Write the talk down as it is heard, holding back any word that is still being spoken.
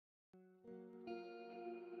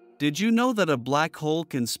Did you know that a black hole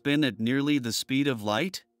can spin at nearly the speed of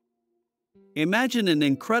light? Imagine an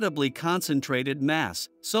incredibly concentrated mass,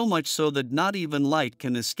 so much so that not even light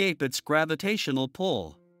can escape its gravitational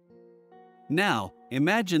pull. Now,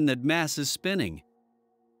 imagine that mass is spinning.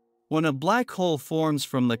 When a black hole forms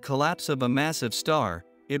from the collapse of a massive star,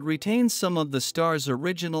 it retains some of the star's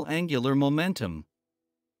original angular momentum.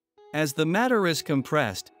 As the matter is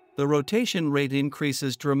compressed, the rotation rate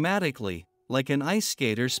increases dramatically, like an ice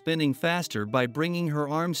skater spinning faster by bringing her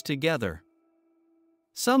arms together.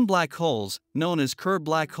 Some black holes, known as Kerr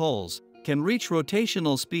black holes, can reach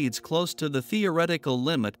rotational speeds close to the theoretical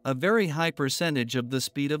limit, a very high percentage of the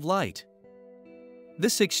speed of light.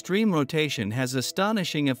 This extreme rotation has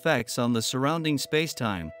astonishing effects on the surrounding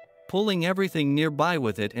spacetime, pulling everything nearby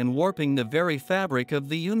with it and warping the very fabric of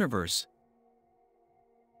the universe.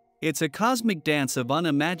 It's a cosmic dance of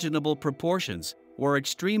unimaginable proportions, where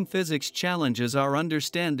extreme physics challenges our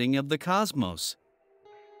understanding of the cosmos.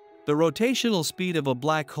 The rotational speed of a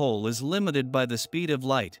black hole is limited by the speed of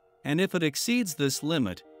light, and if it exceeds this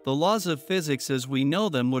limit, the laws of physics as we know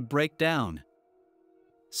them would break down.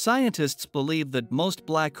 Scientists believe that most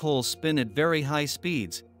black holes spin at very high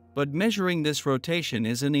speeds, but measuring this rotation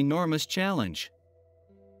is an enormous challenge.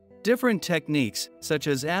 Different techniques, such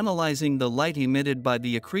as analyzing the light emitted by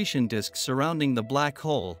the accretion disk surrounding the black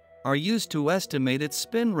hole, are used to estimate its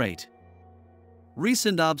spin rate.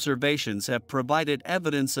 Recent observations have provided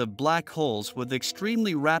evidence of black holes with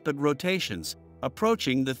extremely rapid rotations,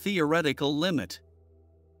 approaching the theoretical limit.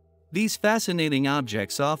 These fascinating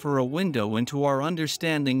objects offer a window into our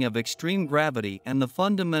understanding of extreme gravity and the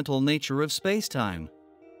fundamental nature of spacetime.